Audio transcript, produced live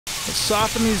Let's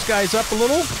soften these guys up a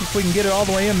little, if we can get it all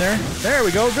the way in there. There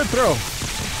we go, good throw.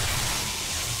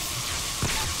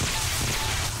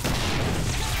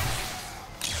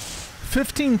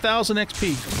 $15,000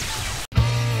 XP.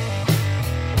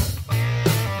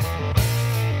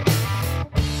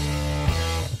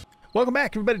 Welcome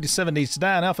back, everybody, to 7 Days to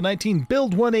Die on Alpha 19,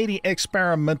 Build 180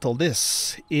 Experimental.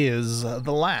 This is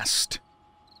the last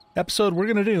episode we're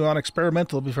going to do on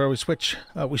Experimental before we switch.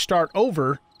 We start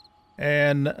over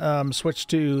and switch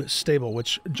to Stable,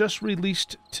 which just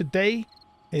released today.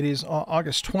 It is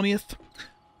August 20th.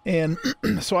 And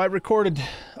so I recorded,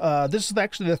 this is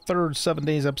actually the third 7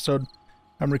 Days episode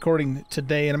I'm recording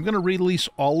today, and I'm going to release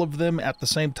all of them at the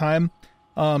same time.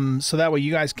 So that way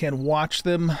you guys can watch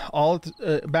them all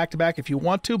back to back if you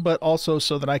want to, but also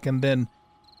so that I can then,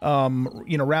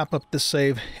 you know, wrap up this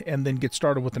save and then get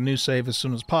started with the new save as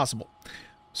soon as possible.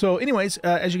 So anyways,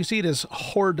 as you can see, it is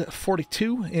Horde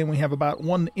 42, and we have about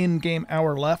 1 in-game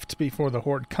hour left before the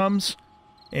Horde comes.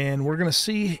 And we're going to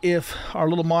see if our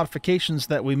little modifications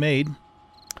that we made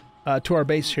to our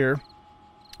base here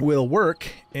will work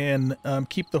and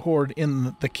keep the Horde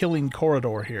in the killing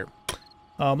corridor here.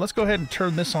 Let's go ahead and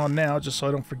turn this on now, just so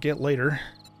I don't forget later.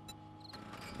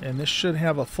 And this should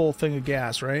have a full thing of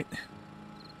gas, right?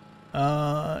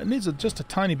 It needs just a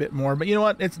tiny bit more, but you know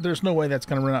what? There's no way that's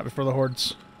going to run out before the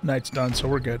Horde's night's done, so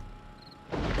we're good.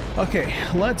 Okay,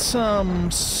 let's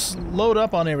load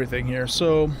up on everything here.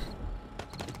 So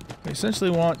we essentially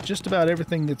want just about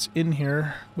everything that's in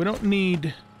here. We don't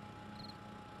need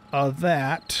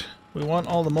that. We want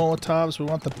all the Molotovs. We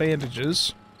want the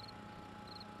bandages.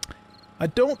 I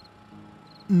don't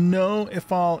know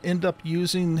if I'll end up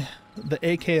using the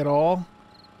AK at all.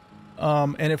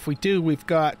 And if we do, we've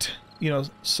got, you know,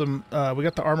 some, we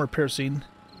got the armor piercing.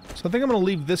 So I think I'm going to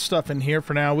leave this stuff in here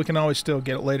for now. We can always still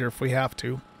get it later if we have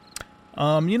to.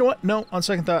 You know what? No, on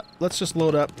second thought, let's just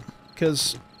load up,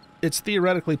 because it's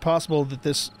theoretically possible that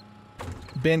this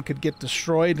bin could get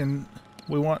destroyed, and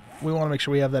we want to make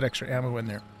sure we have that extra ammo in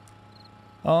there.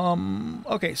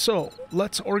 Okay, so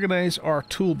let's organize our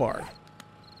toolbar.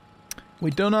 We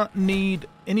do not need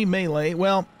any melee.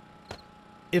 Well,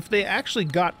 if they actually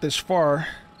got this far,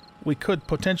 we could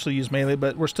potentially use melee,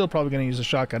 but we're still probably going to use a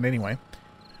shotgun anyway.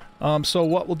 So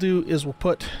what we'll do is we'll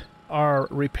put our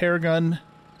repair gun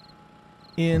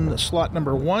in slot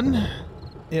number 1,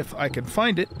 if I can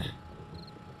find it.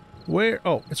 Where?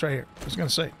 Oh, it's right here. I was going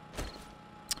to say.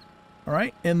 All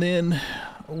right, and then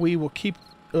we will keep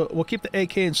the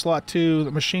AK in slot 2,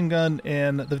 the machine gun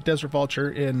and the Desert Vulture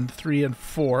in 3 and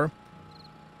 4.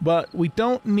 But we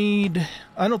don't need...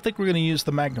 I don't think we're going to use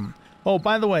the Magnum. Oh,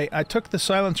 by the way, I took the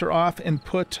silencer off and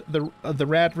put the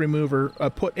rad remover,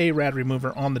 put a rad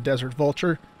remover on the Desert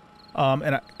Vulture,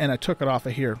 and I took it off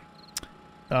of here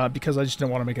because I just didn't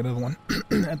want to make another one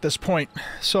at this point.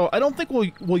 So I don't think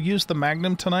we'll use the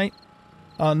Magnum tonight.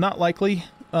 Not likely,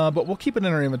 but we'll keep it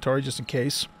in our inventory just in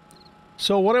case.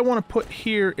 So what I want to put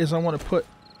here is I want to put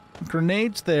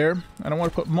grenades there, and I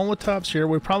want to put Molotovs here.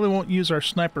 We probably won't use our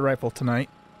sniper rifle tonight.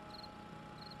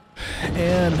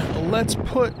 And let's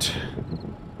put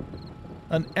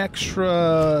an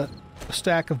extra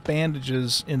stack of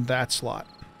bandages in that slot.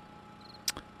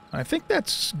 I think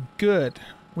that's good.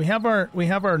 We have our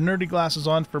nerdy glasses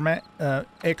on for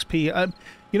XP.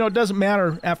 You know, it doesn't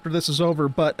matter after this is over,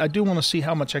 but I do want to see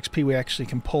how much XP we actually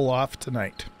can pull off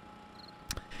tonight.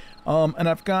 And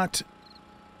I've got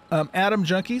Atom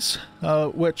Junkies,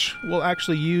 which we'll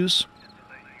actually use.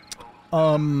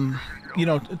 You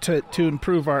know, to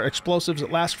improve our explosives.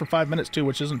 It lasts for 5 minutes too,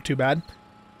 which isn't too bad.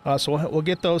 So we'll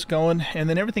get those going, and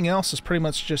then everything else is pretty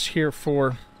much just here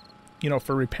for, you know,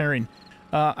 for repairing.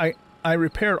 I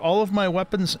repaired all of my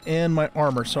weapons and my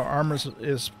armor, so our armor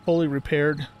is fully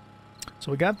repaired.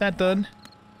 So we got that done.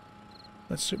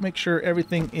 Let's make sure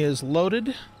everything is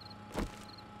loaded.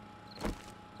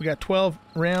 We got 12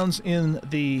 rounds in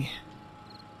the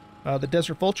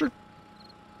Desert Vulture.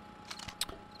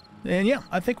 And yeah,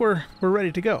 I think we're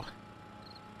ready to go.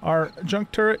 Our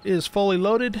junk turret is fully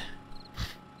loaded.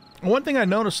 One thing I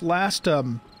noticed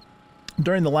during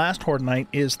the last Horde night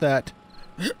is that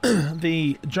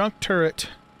the junk turret,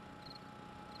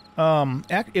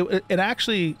 it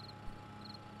actually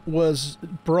was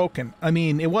broken. I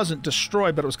mean, it wasn't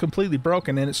destroyed, but it was completely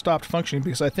broken, and it stopped functioning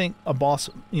because I think a boss,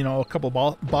 you know, a couple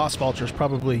boss vultures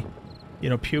probably, you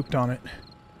know, puked on it.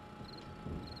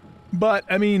 But,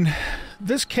 I mean,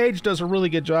 this cage does a really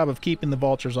good job of keeping the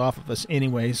vultures off of us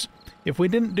anyways. If we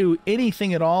didn't do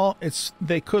anything at all,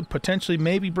 they could potentially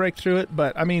maybe break through it,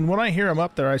 but, I mean, when I hear them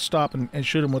up there, I stop and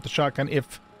shoot them with the shotgun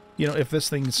if, you know, if this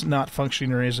thing's not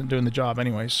functioning or isn't doing the job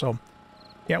anyways. So,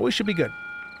 yeah, we should be good.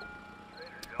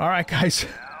 All right, guys.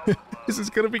 This is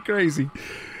going to be crazy.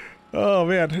 Oh,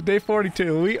 man. Day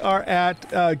 42. We are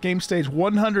at game stage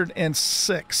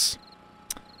 106.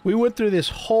 We went through this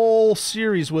whole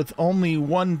series with only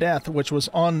one death, which was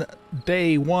on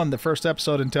day 1, the first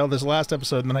episode, until this last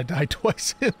episode, and then I died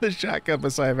twice in the shotgun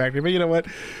Messiah factory. But you know what?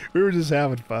 We were just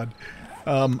having fun.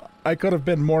 I could have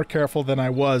been more careful than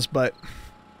I was, but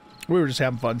we were just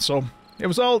having fun. So it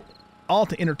was all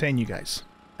to entertain you guys.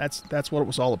 That's what it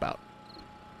was all about.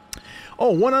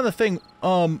 Oh, one other thing.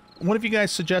 One of you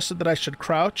guys suggested that I should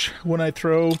crouch when I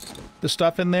throw the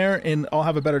stuff in there, and I'll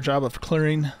have a better job of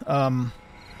clearing the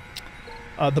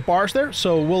bars there.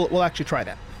 So we'll actually try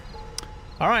that.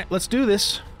 All right, let's do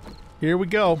this. Here we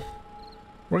go.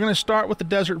 We're going to start with the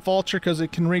Desert Vulture because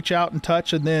it can reach out and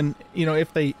touch, and then, you know,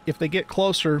 if they get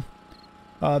closer,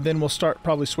 then we'll start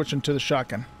probably switching to the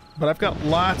shotgun. But I've got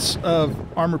lots of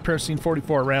armor-piercing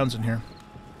 44 rounds in here.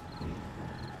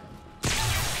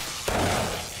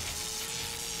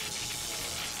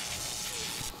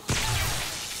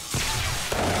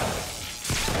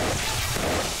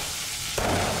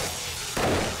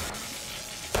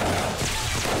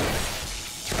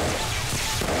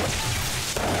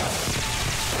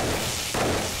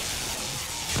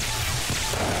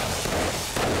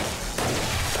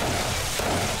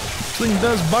 Thing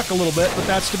does buck a little bit, but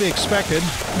that's to be expected.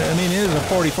 I mean, it is a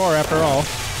 44 after all.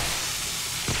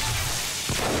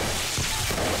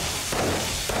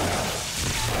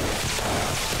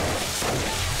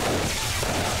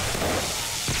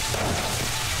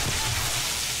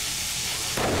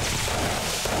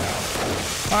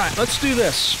 All right, let's do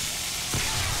this.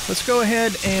 Let's go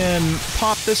ahead and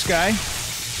pop this guy.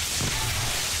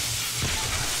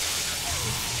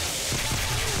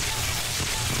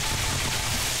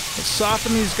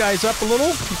 Soften these guys up a little,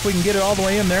 if we can get it all the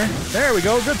way in there. There we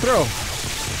go, good throw.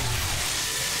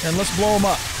 And let's blow them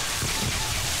up.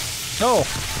 Oh,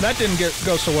 that didn't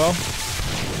go so well.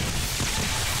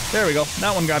 There we go,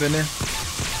 that one got in there.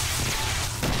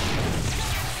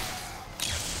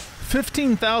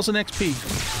 15,000 XP.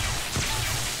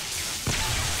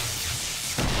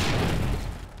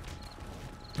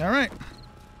 All right,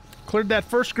 cleared that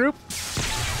first group.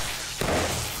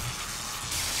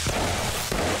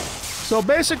 So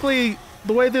basically,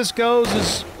 the way this goes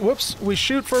is, whoops, we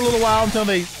shoot for a little while until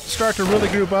they start to really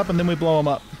group up, and then we blow them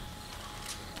up.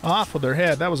 Off with their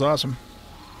head. That was awesome.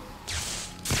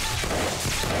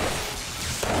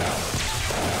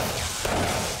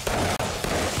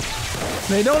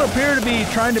 They don't appear to be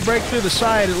trying to break through the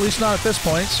side, at least not at this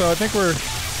point, so I think we're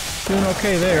doing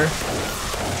okay there.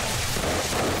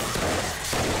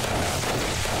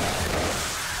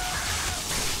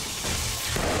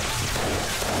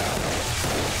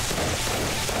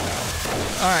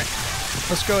 All right,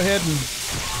 let's go ahead and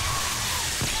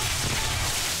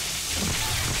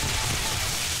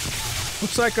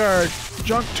looks like our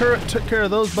junk turret took care of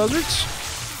those buzzards.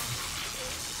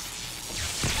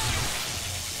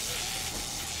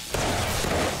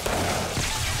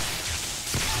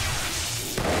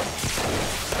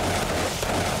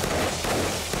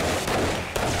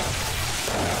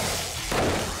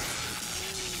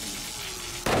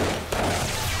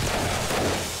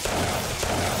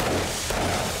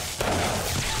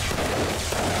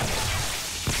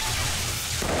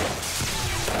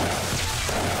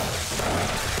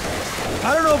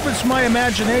 I don't know if it's my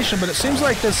imagination, but it seems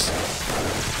like this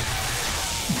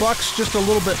bucks just a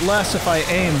little bit less if I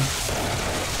aim.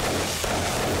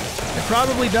 It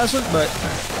probably doesn't, but...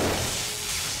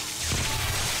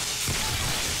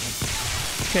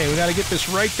 Okay, we got to get this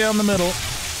right down the middle.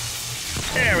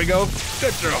 There we go.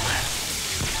 Good throw.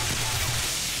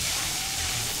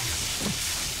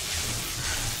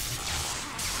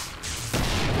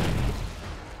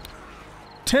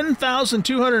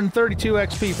 $10,232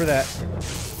 XP for that.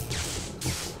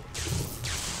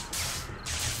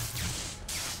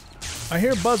 I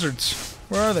hear buzzards.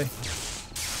 Where are they? I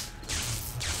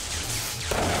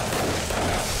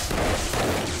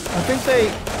think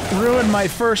they ruined my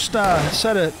first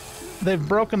set of... They've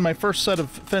broken my first set of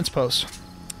fence posts,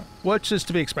 which is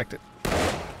to be expected.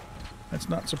 That's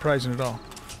not surprising at all.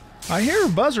 I hear a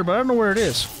buzzard, but I don't know where it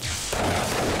is.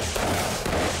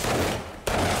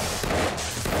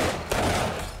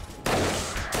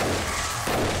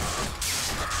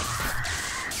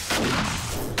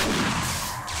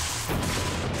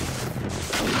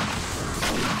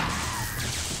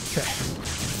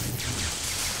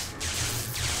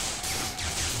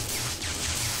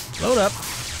 Load up.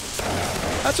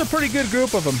 That's a pretty good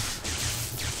group of them.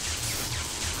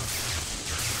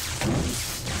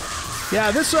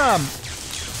 Yeah, this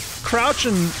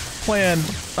crouching plan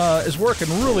is working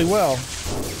really well.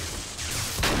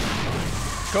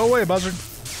 Go away, buzzard.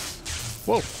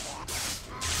 Whoa.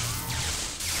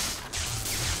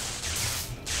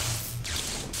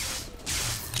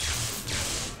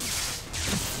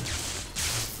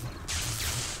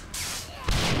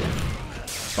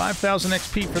 $5,000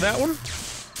 XP for that one.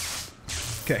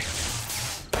 Okay.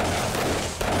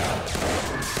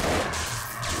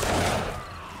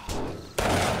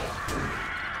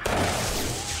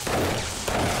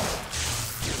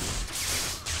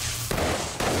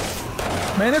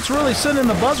 Man, it's really sending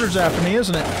the buzzards after me,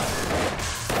 isn't it?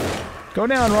 Go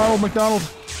down, Ronald McDonald.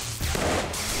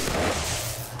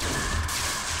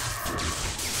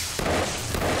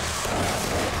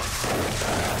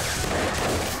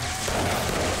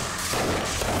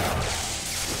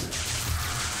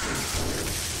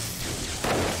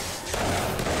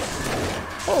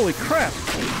 Holy crap.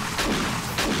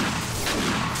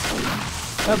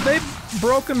 Have they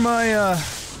broken my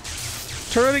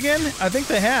turret again? I think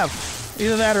they have.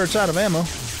 Either that or it's out of ammo.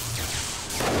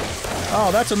 Oh,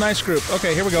 that's a nice group.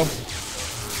 Okay, here we go.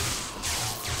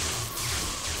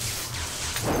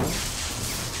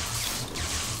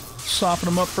 Soften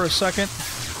them up for a second.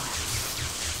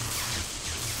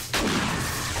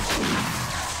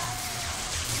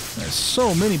 There's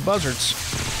so many buzzards.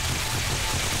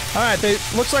 Alright, they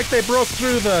looks like they broke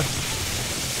through the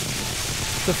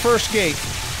first gate.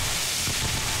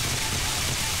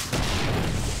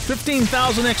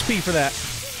 15,000 XP for that.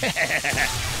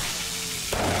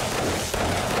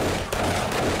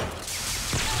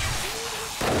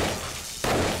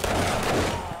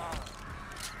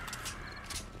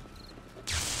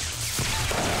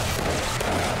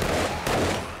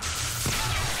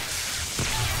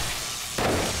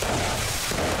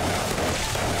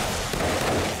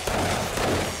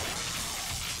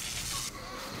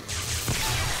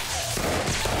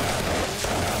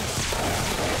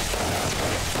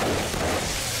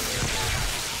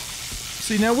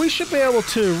 See, now we should be able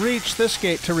to reach this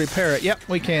gate to repair it. Yep,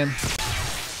 we can.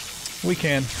 We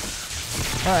can.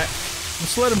 Alright,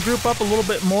 let's let them group up a little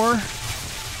bit more.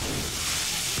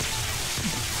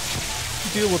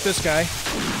 Deal with this guy.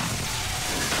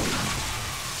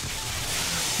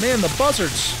 Man, the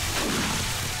buzzards.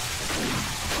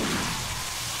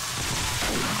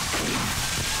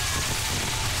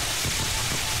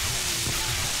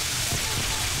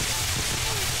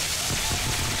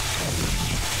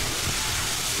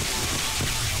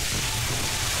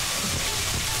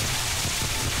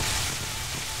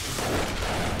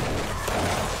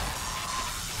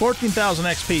 $14,000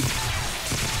 XP.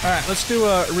 Alright, let's do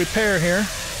a repair here.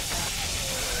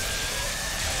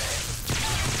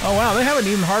 Oh wow, they haven't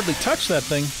even hardly touched that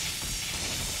thing.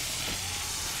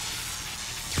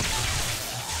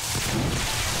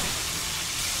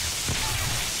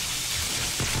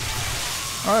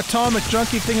 Our atomic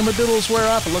junkie thingamadiddles wear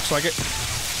off, it looks like it.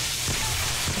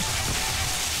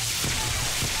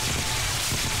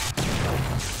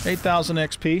 $8,000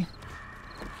 XP.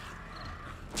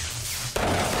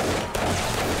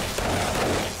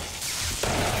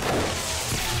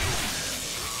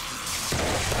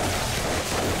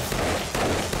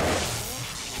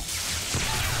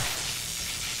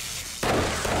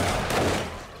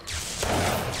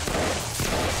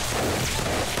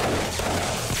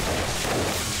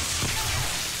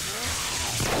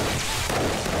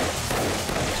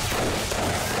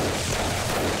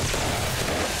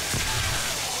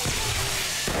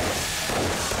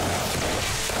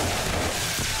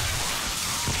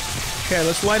 Okay,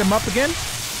 let's light them up again.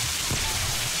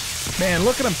 Man,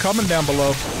 look at them coming down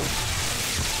below.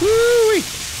 Woo-wee!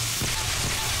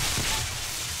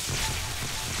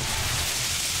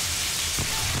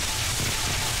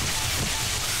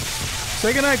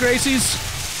 Say goodnight, Gracies.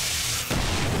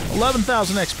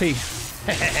 11,000 XP.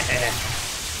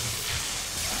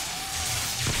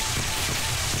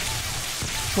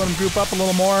 Let them group up a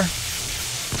little more.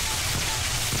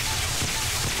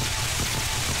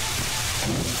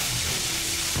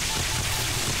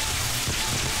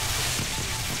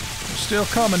 Still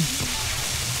coming.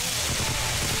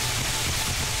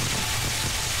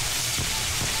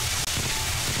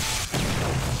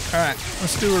 Alright,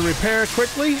 let's do a repair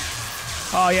quickly.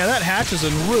 Oh yeah, that hatch is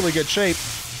in really good shape.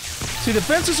 See, the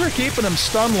fences are keeping them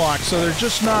stun locked, so they're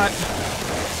just not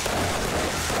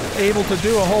able to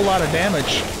do a whole lot of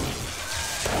damage.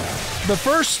 The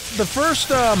first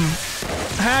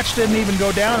hatch didn't even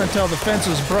go down until the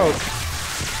fences broke.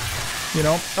 You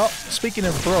know. Oh, speaking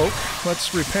of broke,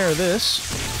 let's repair this.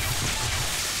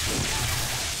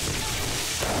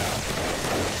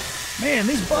 Man,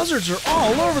 these buzzards are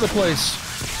all over the place.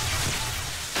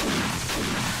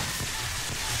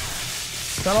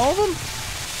 Is that all of them?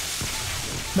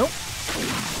 Nope.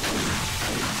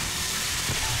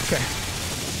 Okay.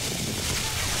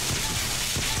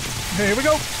 Okay, here we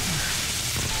go.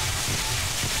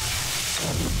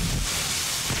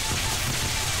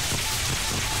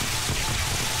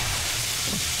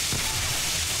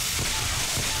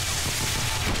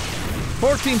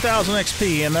 $14,000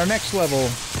 XP in our next level.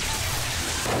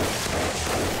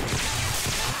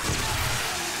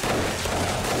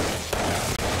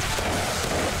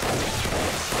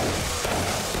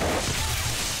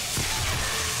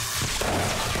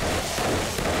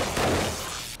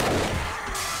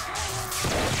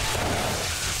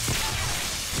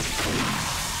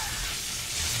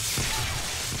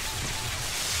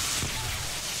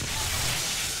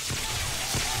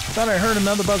 Thought I heard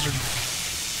another buzzard.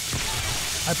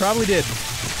 I probably did.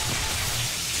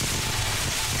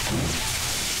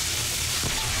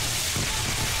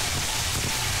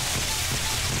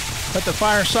 Let the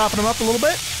fire soften them up a little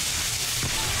bit.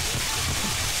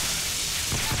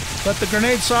 Let the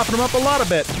grenade soften them up a lot a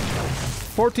bit.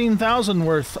 14,000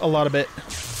 worth a lot of bit.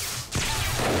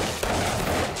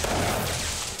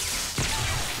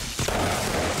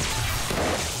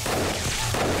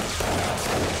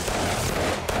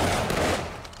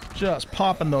 Just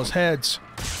popping those heads.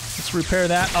 Let's repair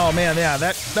that. Oh man, yeah,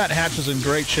 that hatch is in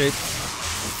great shape.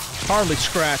 Hardly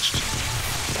scratched.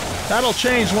 That'll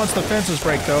change once the fences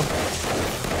break, though.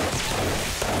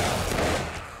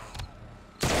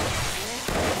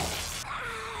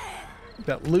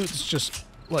 That loot's just,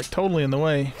 like, totally in the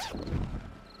way.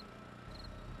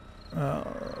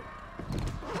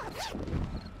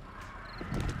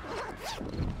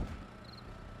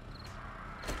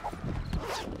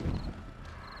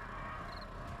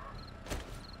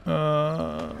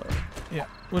 Yeah,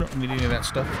 we don't need any of that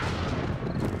stuff.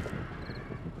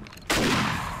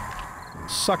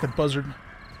 Suck it, buzzard.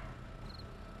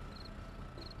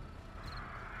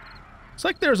 It's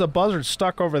like there's a buzzard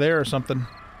stuck over there or something.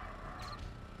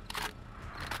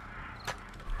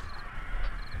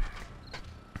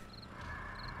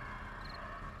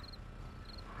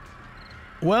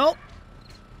 Well,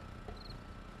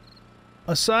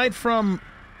 aside from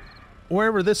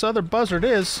wherever this other buzzard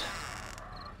is,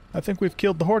 I think we've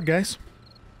killed the Horde, guys.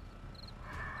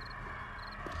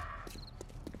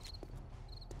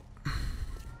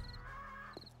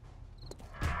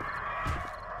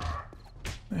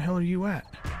 The hell are you at?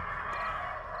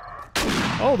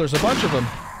 Oh, there's a bunch of them.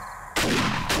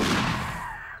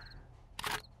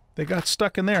 They got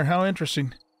stuck in there. How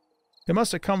interesting. They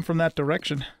must have come from that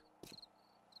direction.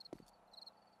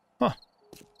 Huh.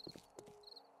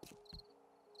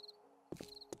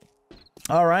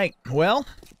 All right. Well,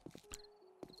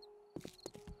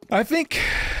 I think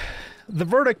the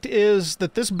verdict is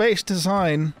that this base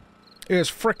design is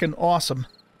frickin' awesome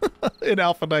in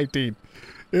Alpha 19.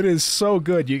 It is so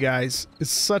good, you guys.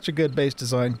 It's such a good base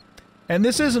design. And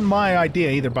this isn't my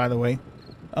idea either, by the way.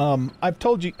 I've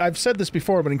told you, I've said this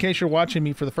before, but in case you're watching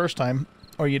me for the first time,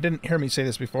 or you didn't hear me say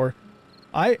this before,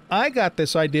 I got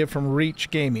this idea from Reach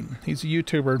Gaming. He's a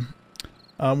YouTuber.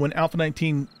 When Alpha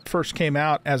 19 first came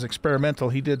out as experimental,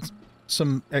 he did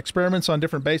some experiments on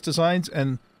different base designs,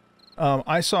 and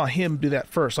I saw him do that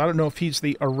first. I don't know if he's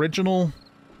the original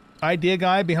idea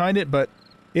guy behind it, but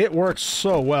it works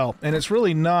so well, and it's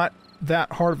really not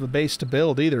that hard of a base to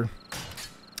build either.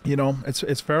 You know,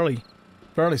 it's fairly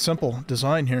simple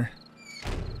design here.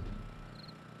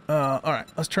 All right,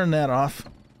 let's turn that off.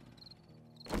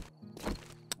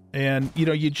 And you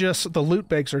know, the loot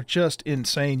bags are just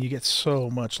insane. You get so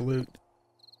much loot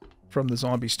from the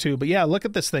zombies too. But yeah, look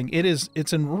at this thing.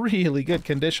 It's in really good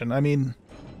condition. I mean,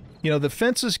 you know, the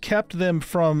fences kept them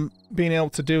from being able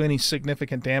to do any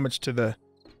significant damage to the,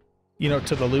 you know,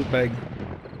 to the loot bag.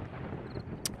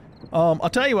 I'll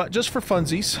tell you what, just for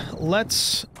funsies,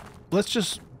 let's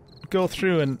just go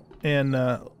through and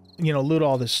you know, loot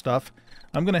all this stuff.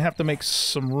 I'm gonna have to make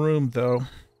some room though,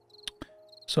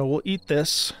 so we'll eat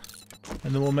this,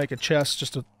 and then we'll make a chest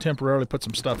just to temporarily put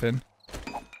some stuff in.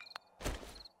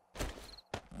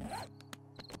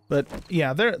 But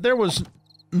yeah, there was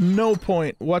no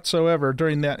point whatsoever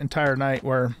during that entire night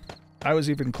where I was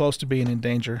even close to being in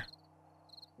danger.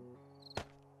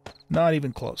 Not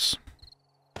even close.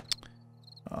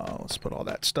 Let's put all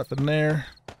that stuff in there.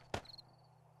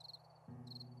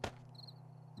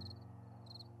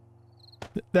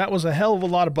 That was a hell of a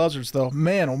lot of buzzards, though.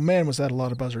 Man, oh man, was that a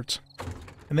lot of buzzards.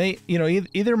 And they, you know,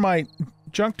 either my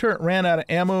junk turret ran out of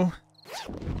ammo,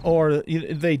 or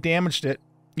they damaged it,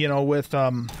 you know, with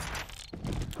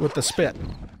the spit.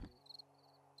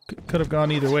 Could have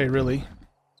gone either way, really.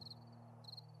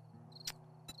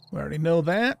 We already know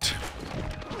that.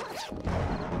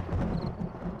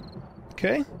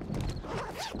 Okay.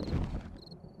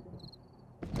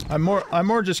 I'm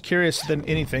more just curious than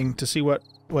anything to see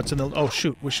what's in the... Oh,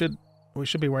 shoot. We should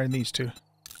be wearing these too.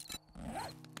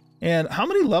 And how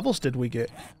many levels did we get?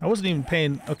 I wasn't even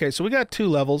paying... Okay, so we got 2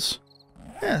 levels.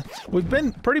 Yeah, we've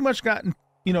been pretty much gotten,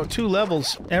 you know, 2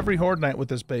 levels every Horde night with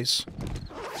this base.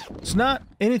 It's not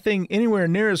anything anywhere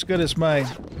near as good as my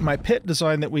pit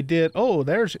design that we did. Oh,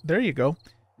 there you go.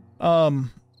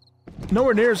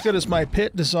 Nowhere near as good as my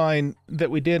pit design that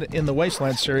we did in the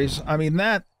Wasteland series. I mean,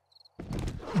 that...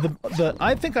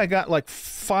 I think I got like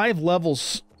 5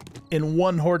 levels in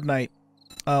one Horde night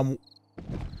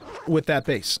with that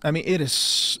base. I mean, it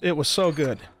was so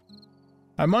good.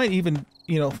 I might even,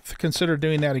 you know, consider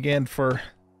doing that again for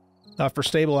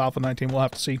stable Alpha 19. We'll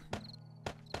have to see.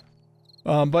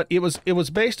 But it was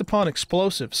based upon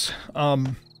explosives.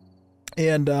 I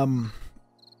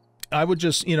would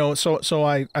just, you know, so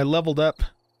I leveled up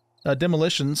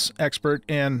Demolitions Expert,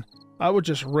 and I would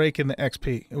just rake in the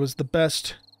XP. It was the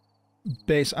best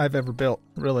base I've ever built,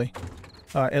 really.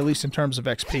 At least in terms of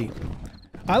XP.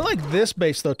 I like this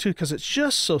base, though, too, because it's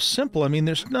just so simple. I mean,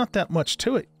 there's not that much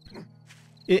to it.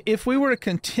 If we were to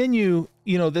continue,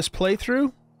 you know, this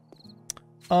playthrough,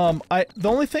 the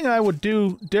only thing I would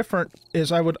do different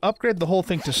is I would upgrade the whole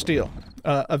thing to steel,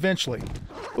 eventually.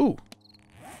 Ooh.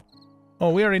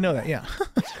 Oh, we already know that, yeah.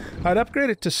 I'd upgrade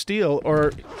it to steel,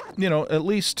 or, you know, at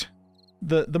least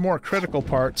the more critical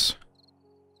parts.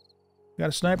 Got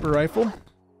a sniper rifle.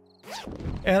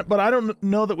 But I don't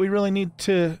know that we really need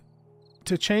to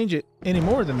change it any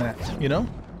more than that, you know?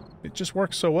 It just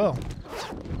works so well.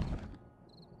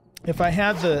 If I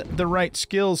had the right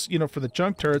skills, you know, for the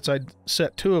junk turrets, I'd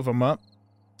set 2 of them up.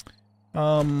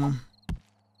 Yeah,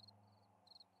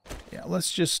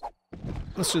 let's just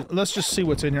see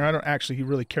what's in here. I don't actually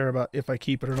really care about if I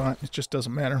keep it or not. It just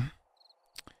doesn't matter.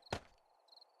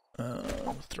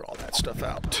 Throw all that stuff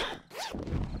out.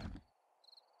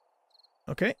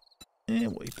 Okay,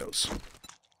 and we'll eat those.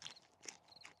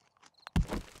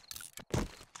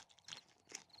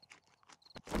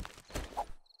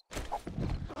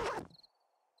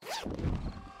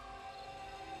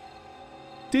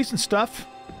 Decent stuff.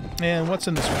 And what's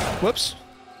in this one? Whoops.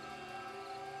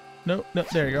 No,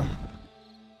 there you go.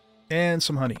 And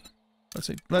some honey.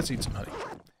 Let's eat some honey.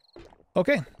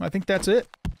 Okay, I think that's it.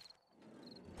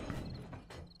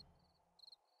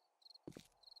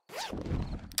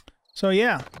 So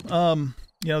yeah, you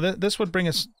know, this would bring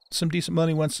us some decent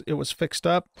money once it was fixed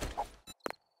up,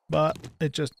 but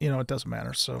it just, you know, it doesn't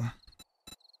matter. So,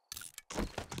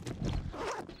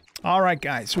 all right,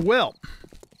 guys. Well,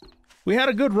 we had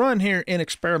a good run here in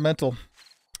Experimental.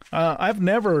 I've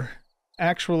never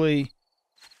actually...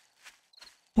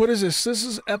 What is this? This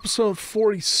is episode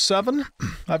 47.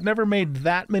 I've never made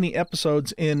that many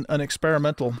episodes in an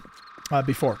Experimental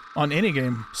before on any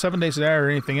game, 7 Days to Die or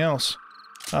anything else.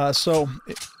 So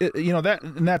you know,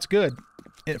 that's good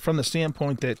from the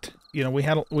standpoint that, you know, we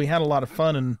had a lot of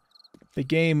fun, and the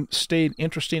game stayed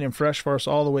interesting and fresh for us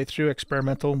all the way through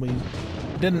Experimental. We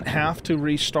didn't have to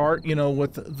restart, you know,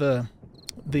 with the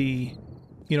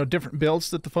you know, different builds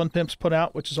that the Fun Pimps put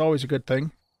out, which is always a good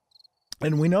thing.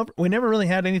 And we never really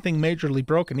had anything majorly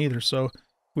broken either, so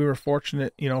we were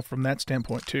fortunate, you know, from that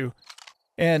standpoint too.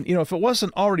 And, you know, if it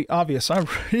wasn't already obvious, I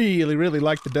really, really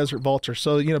like the Desert Vulture.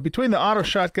 So, you know, between the auto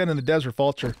shotgun and the Desert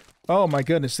Vulture, oh my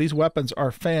goodness, these weapons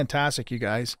are fantastic, you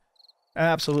guys.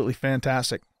 Absolutely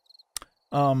fantastic.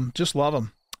 Just love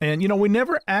them. And, you know, we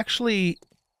never actually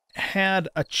had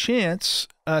a chance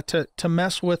to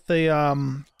mess with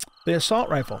the assault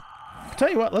rifle. I'll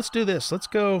tell you what, let's do this. Let's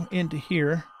go into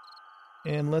here.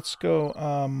 And let's go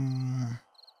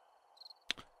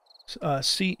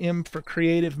CM for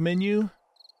creative menu.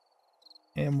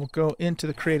 And we'll go into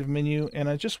the creative menu. And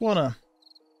I just want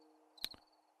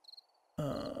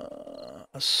to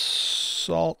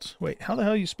assault. Wait, how the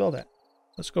hell do you spell that?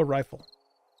 Let's go rifle.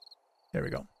 There we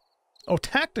go. Oh,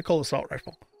 tactical assault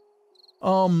rifle.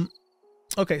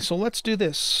 Okay, so let's do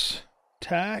this.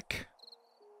 Tac.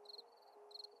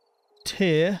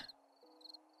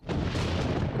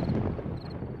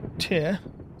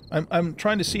 I'm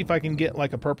trying to see if I can get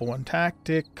like a purple one.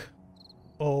 Tactic.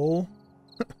 Oh.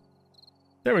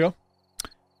 There we go.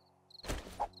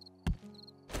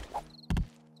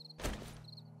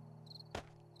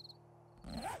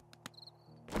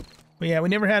 But yeah, we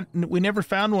never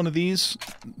found one of these.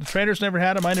 The traders never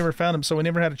had them. I never found them, so we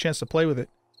never had a chance to play with it.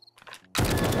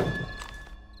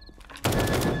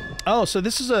 Oh, so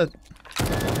this is a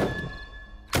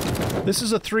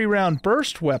 3-round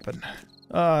burst weapon.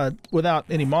 Without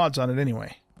any mods on it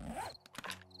anyway.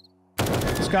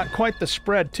 It's got quite the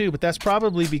spread too, but that's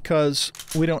probably because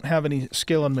we don't have any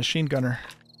skill in machine gunner,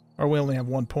 or we only have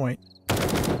 1 point.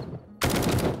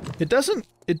 It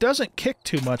doesn't kick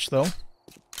too much though.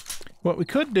 What we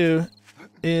could do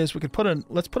is we could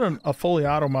let's put a fully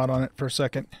auto mod on it for a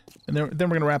second, and then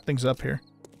we're gonna wrap things up here.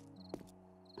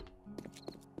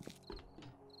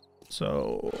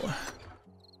 So,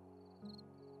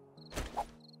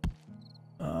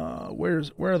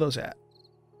 where are those at?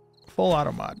 Full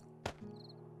auto mod.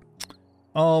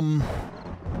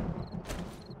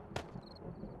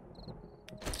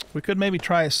 We could maybe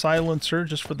try a silencer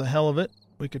just for the hell of it.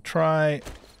 We could try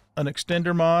an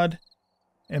extender mod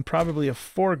and probably a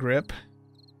foregrip.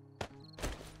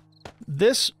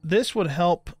 This would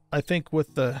help, I think,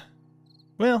 with the...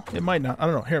 Well, it might not. I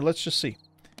don't know. Here, let's just see.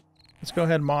 Let's go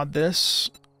ahead and mod this.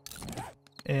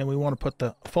 And we want to put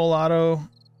the full auto,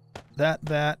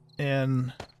 that,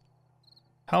 and...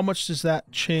 How much does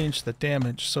that change the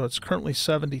damage? So it's currently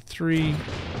 73.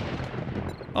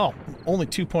 Oh, only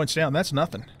 2 points down. That's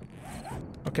nothing.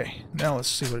 Okay, now let's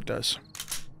see what it does.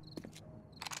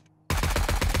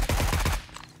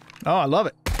 Oh, I love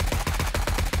it.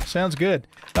 Sounds good.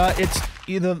 It's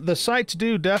either the sights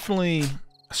do definitely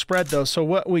spread though. So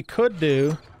what we could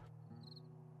do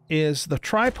is the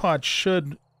tripod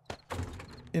should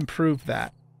improve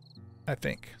that, I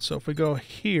think. So if we go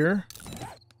here,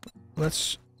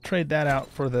 let's trade that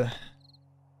out for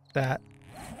that.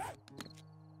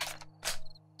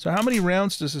 So how many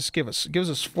rounds does this give us? It gives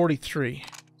us 43.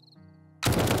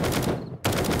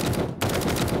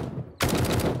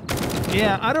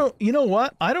 Yeah, I don't... You know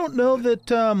what? I don't know that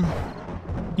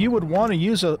you would want to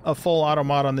use a full auto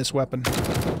mod on this weapon.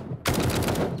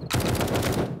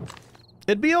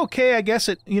 It'd be okay, I guess,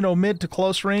 at, you know, mid to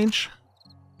close range.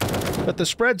 But the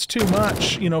spread's too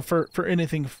much, you know, for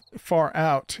anything far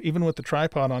out, even with the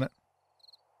tripod on it.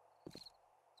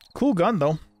 Cool gun,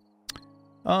 though.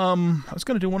 I was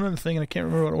going to do one other thing, and I can't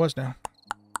remember what it was now.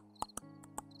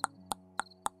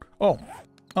 Oh.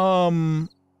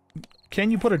 Can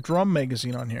you put a drum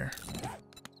magazine on here?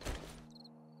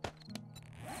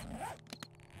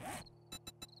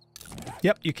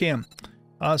 Yep, you can.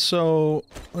 So,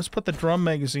 let's put the drum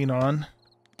magazine on.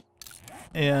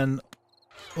 And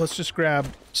let's just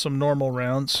grab some normal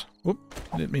rounds. Whoop,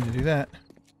 didn't mean to do that.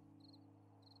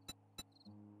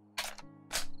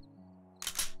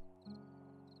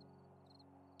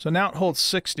 So now it holds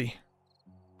 60.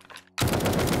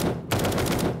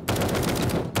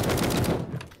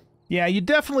 Yeah, you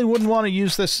definitely wouldn't want to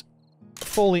use this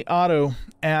fully auto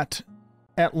at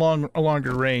a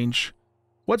longer range.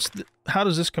 How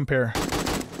does this compare?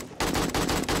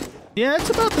 Yeah,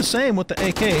 it's about the same with the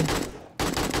AK.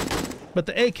 But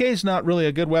the AK is not really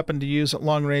a good weapon to use at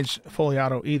long range fully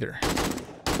auto either.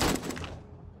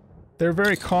 They're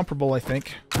very comparable, I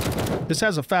think. This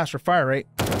has a faster fire rate.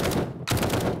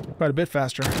 Quite a bit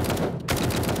faster.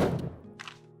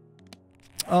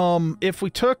 If we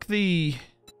took the...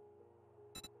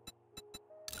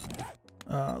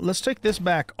 let's take this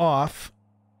back off.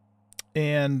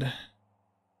 And...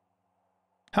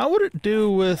 How would it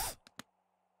do with...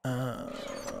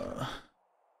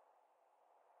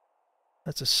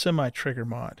 That's a semi-trigger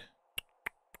mod.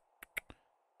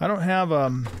 I don't have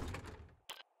a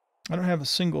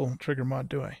single trigger mod,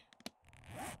 do I?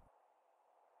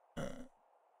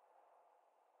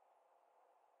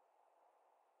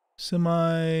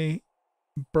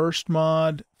 Semi-burst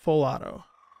mod, full auto.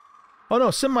 Oh no,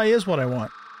 semi is what I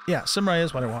want. Yeah, semi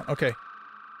is what I want. Okay.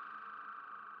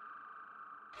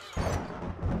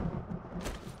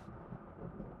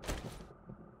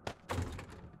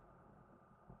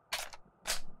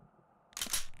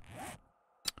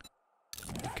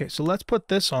 Okay, so let's put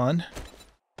this on.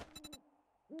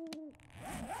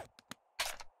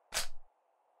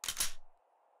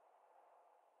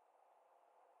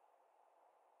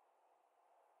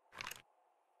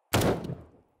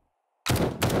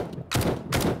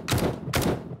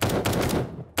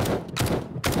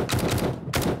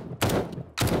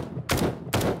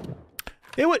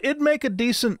 It'd make a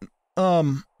decent,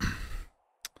 why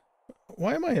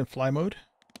am I in fly mode?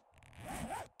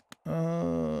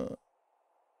 I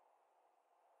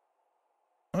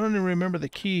don't even remember the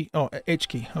key. Oh, H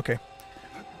key. Okay.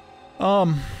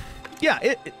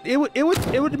 Yeah,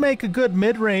 it would make a good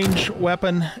mid-range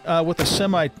weapon with a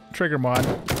semi-trigger mod,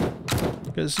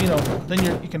 because you know then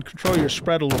you can control your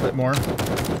spread a little bit more.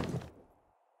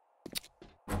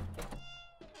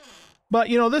 But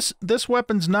you know this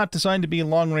weapon's not designed to be a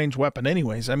long-range weapon,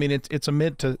 anyways. I mean it's a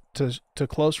mid to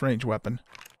close range weapon.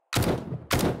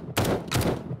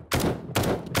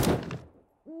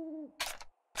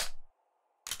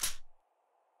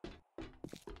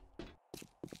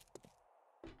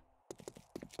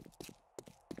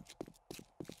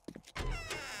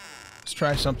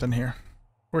 try something here.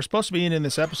 We're supposed to be in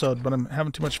this episode, but I'm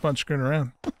having too much fun screwing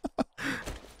around.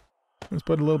 Let's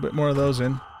put a little bit more of those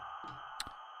in.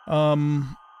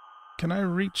 Can I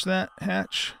reach that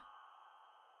hatch?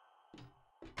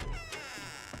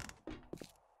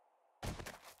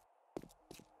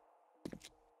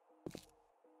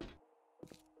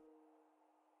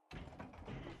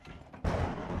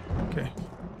 Okay.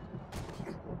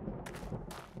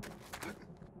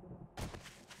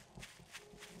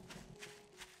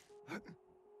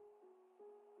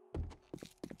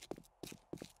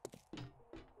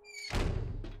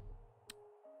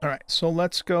 All right, so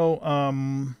let's go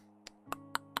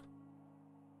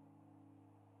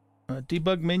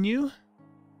debug menu,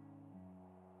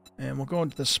 and we'll go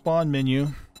into the spawn menu,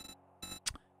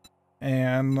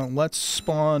 and let's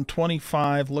spawn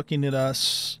 25 looking at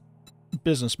us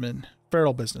businessmen,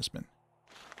 feral businessmen.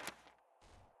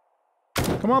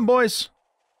 Come on, boys.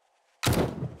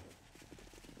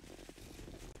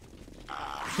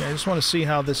 Yeah, I just want to see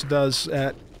how this does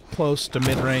at close to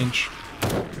mid-range.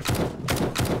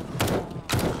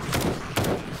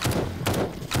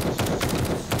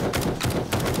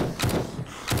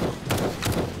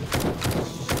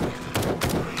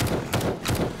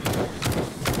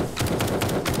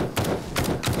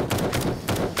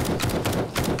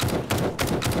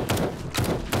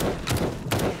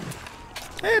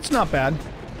 It's not bad.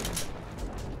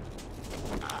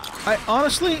 I don't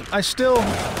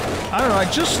know, I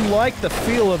just like the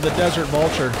feel of the Desert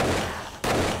Vulture.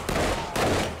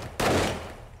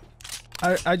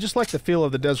 I just like the feel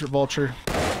of the Desert Vulture.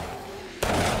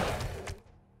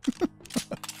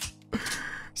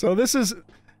 So this is,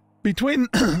 between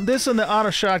this and the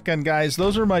auto shotgun, guys,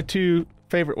 those are my two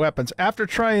favorite weapons. After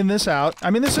trying this out,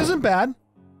 I mean, this isn't bad.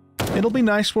 It'll be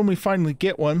nice when we finally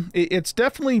get one. It's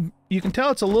definitely, you can tell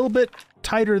it's a little bit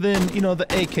tighter than, you know, the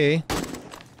AK.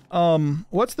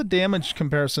 What's the damage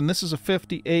comparison? This is a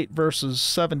 58 versus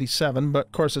 77, but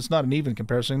of course it's not an even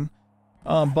comparison.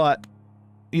 But,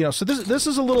 you know, so this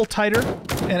is a little tighter,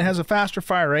 and it has a faster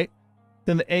fire rate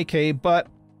than the AK, but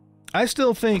I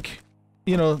still think,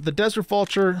 you know, the Desert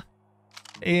Vulture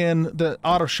and the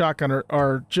auto shotgun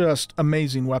are just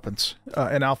amazing weapons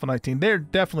in Alpha 19. They're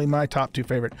definitely my top two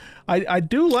favorite. I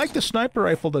do like the sniper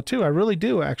rifle though too. I really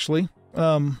do actually.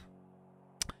 Where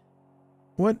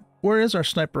is our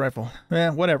sniper rifle?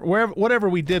 Whatever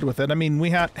we did with it. I mean,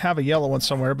 we have a yellow one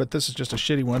somewhere, but this is just a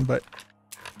shitty one. But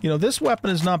you know, this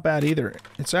weapon is not bad either.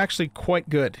 It's actually quite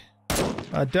good.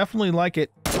 I definitely like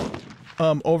it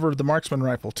over the marksman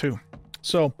rifle too.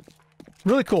 So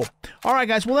really cool. All right,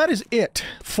 guys. Well, that is it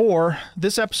for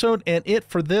this episode and it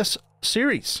for this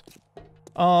series.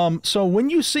 So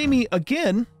when you see me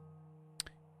again,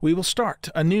 we will start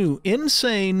a new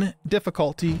insane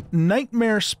difficulty,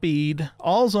 nightmare speed,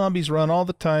 all zombies run all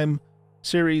the time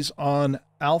series on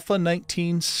Alpha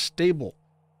 19 stable.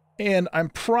 And I'm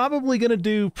probably going to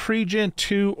do pre-gen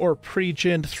 2 or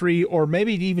pre-gen 3 or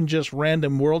maybe even just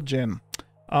random world gen.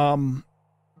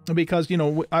 Because, you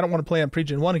know, I don't want to play on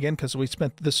pre-gen 1 again because we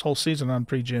spent this whole season on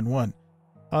pre-gen 1.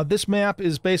 This map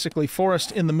is basically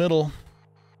forest in the middle.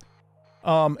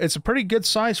 It's a pretty good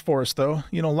size forest, though.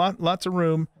 You know, lots of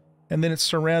room. And then it's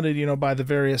surrounded, you know, by the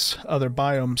various other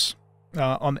biomes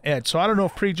on the edge. So I don't know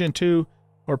if pre-gen 2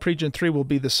 or pre-gen 3 will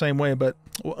be the same way, but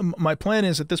my plan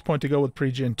is at this point to go with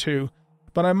pre-gen 2.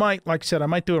 But I might, like I said, I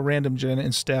might do a random gen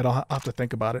instead. I'll have to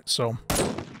think about it. So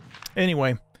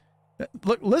anyway,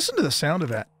 look, listen to the sound of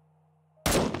that.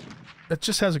 That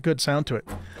just has a good sound to it.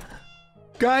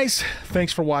 Guys,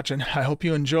 thanks for watching. I hope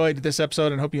you enjoyed this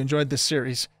episode and hope you enjoyed this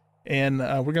series. And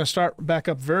we're going to start back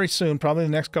up very soon, probably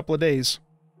in the next couple of days,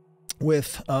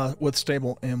 with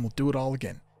stable, and we'll do it all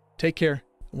again. Take care.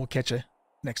 We'll catch you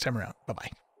next time around.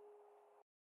 Bye-bye.